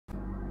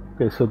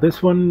Okay, so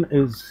this one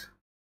is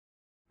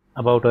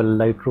about a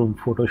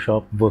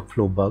Lightroom-Photoshop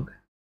workflow bug.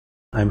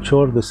 I'm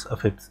sure this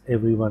affects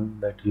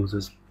everyone that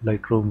uses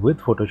Lightroom with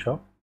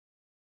Photoshop.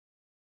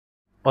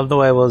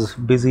 Although I was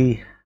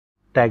busy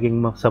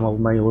tagging some of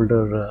my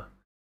older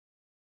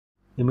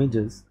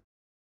images,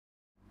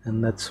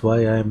 and that's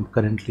why I'm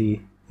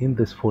currently in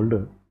this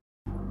folder.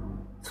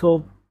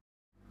 So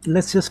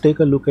let's just take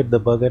a look at the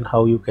bug and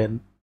how you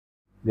can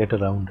get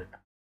around it.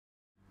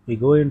 We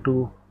go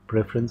into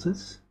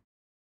Preferences,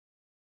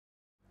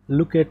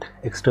 look at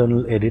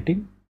External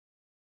Editing,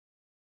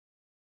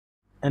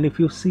 and if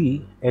you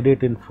see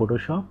Edit in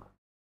Photoshop,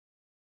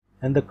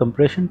 and the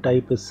compression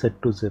type is set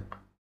to zip.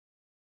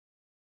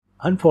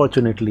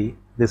 Unfortunately,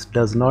 this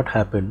does not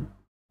happen,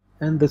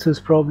 and this is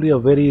probably a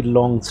very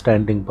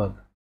long-standing bug.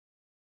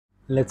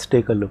 Let's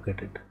take a look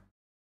at it.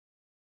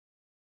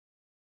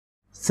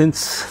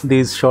 Since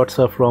these shots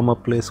are from a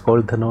place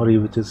called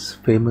Dhanori, which is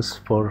famous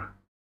for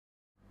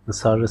the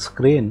Saras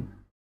crane,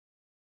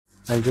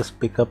 I'll just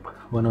pick up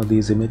one of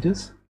these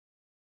images.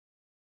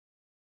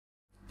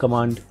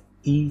 Command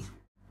E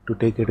to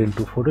take it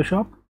into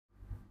Photoshop.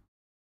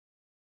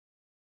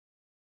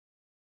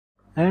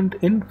 And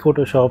in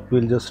Photoshop,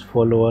 we'll just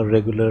follow our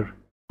regular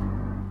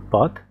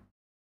path.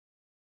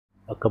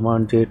 A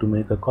Command J to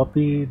make a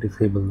copy,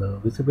 disable the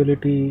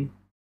visibility,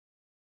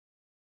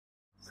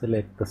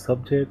 select the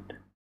subject,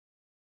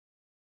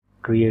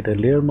 create a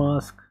layer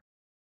mask,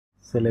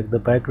 select the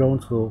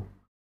background so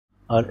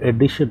our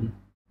addition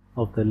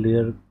of the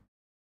layer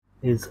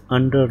is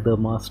under the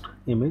masked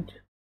image.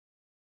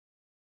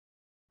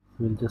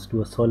 We'll just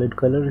do a solid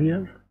color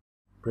here,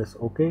 press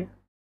OK,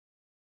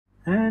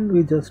 and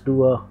we just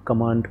do a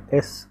Command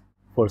S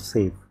for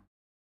save.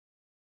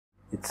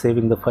 It's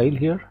saving the file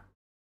here.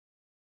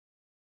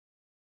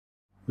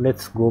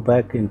 Let's go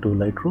back into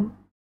Lightroom,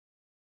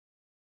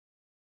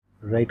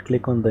 right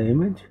click on the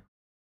image,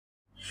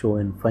 show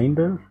in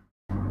Finder.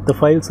 The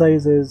file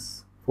size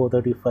is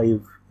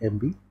 435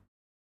 MB,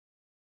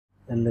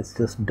 and let's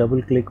just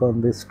double click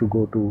on this to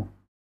go to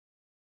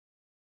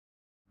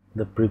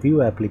the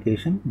preview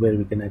application where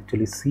we can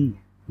actually see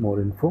more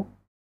info.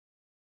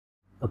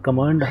 A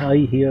Command I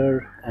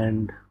here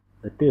and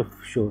the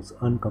TIFF shows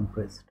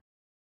uncompressed.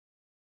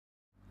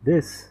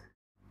 This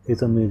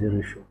is a major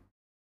issue.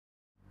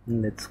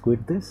 Let's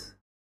quit this.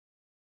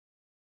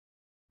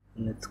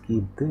 Let's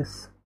keep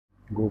this.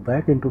 Go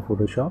back into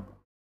Photoshop.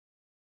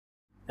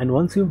 And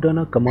once you've done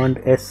a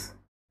Command S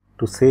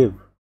to save,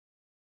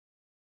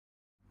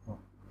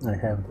 I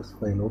have this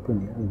file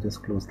open here, I'll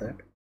just close that.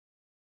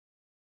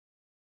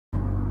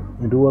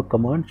 You do a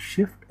Command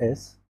Shift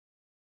S,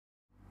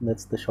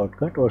 that's the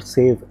shortcut, or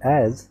Save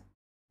As.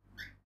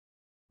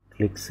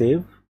 Click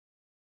Save,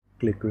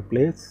 click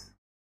Replace,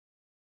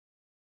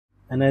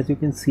 and as you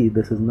can see,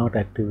 this is not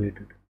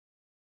activated.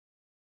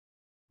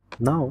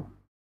 Now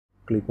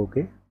click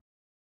OK.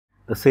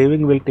 The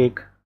saving will take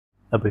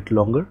a bit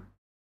longer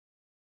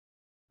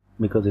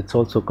because it's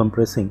also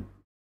compressing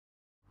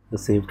the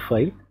saved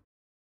file.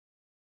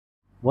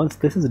 Once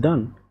this is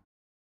done,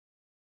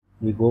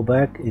 we go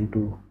back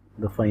into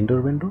the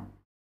Finder window.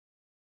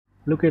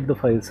 Look at the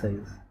file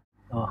size,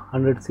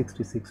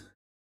 166,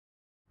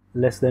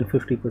 less than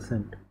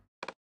 50%.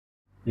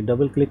 We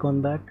double click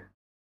on that,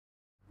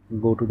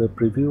 go to the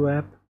preview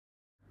app,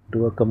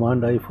 do a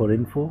Command I for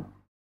info,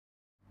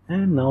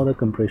 and now the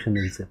compression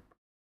is zip.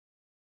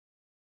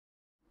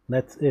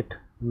 That's it.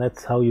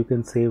 That's how you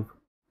can save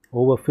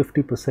over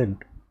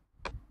 50%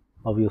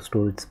 of your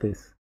storage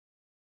space.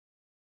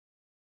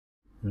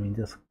 Let me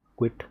just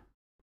quit.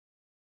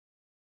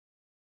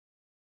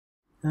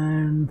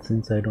 And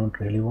since I don't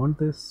really want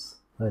this,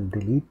 I'll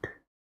delete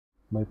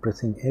by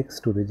pressing X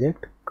to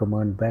reject,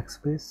 Command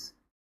Backspace,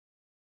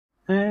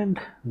 and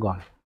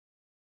gone.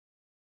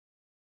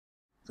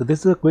 So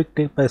this is a quick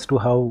tip as to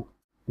how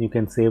you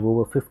can save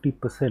over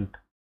 50%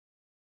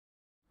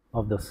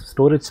 of the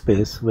storage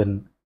space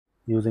when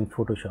using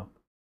Photoshop.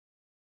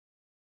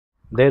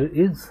 There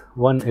is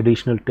one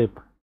additional tip.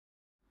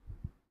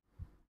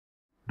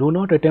 Do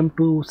not attempt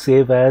to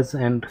save as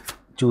and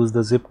choose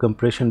the zip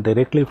compression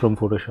directly from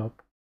Photoshop.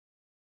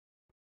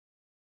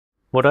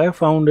 What I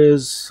found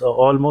is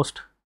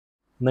almost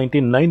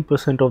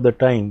 99% of the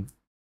time,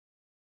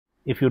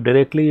 if you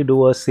directly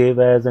do a save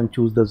as and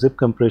choose the zip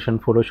compression,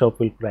 Photoshop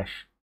will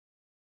crash.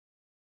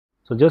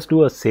 So just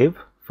do a save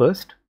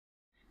first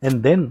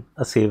and then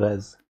a save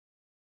as.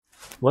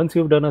 Once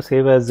you've done a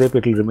save as zip,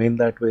 it will remain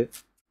that way,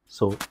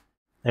 so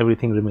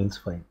everything remains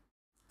fine.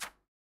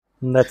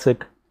 And that's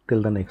it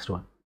till the next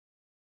one.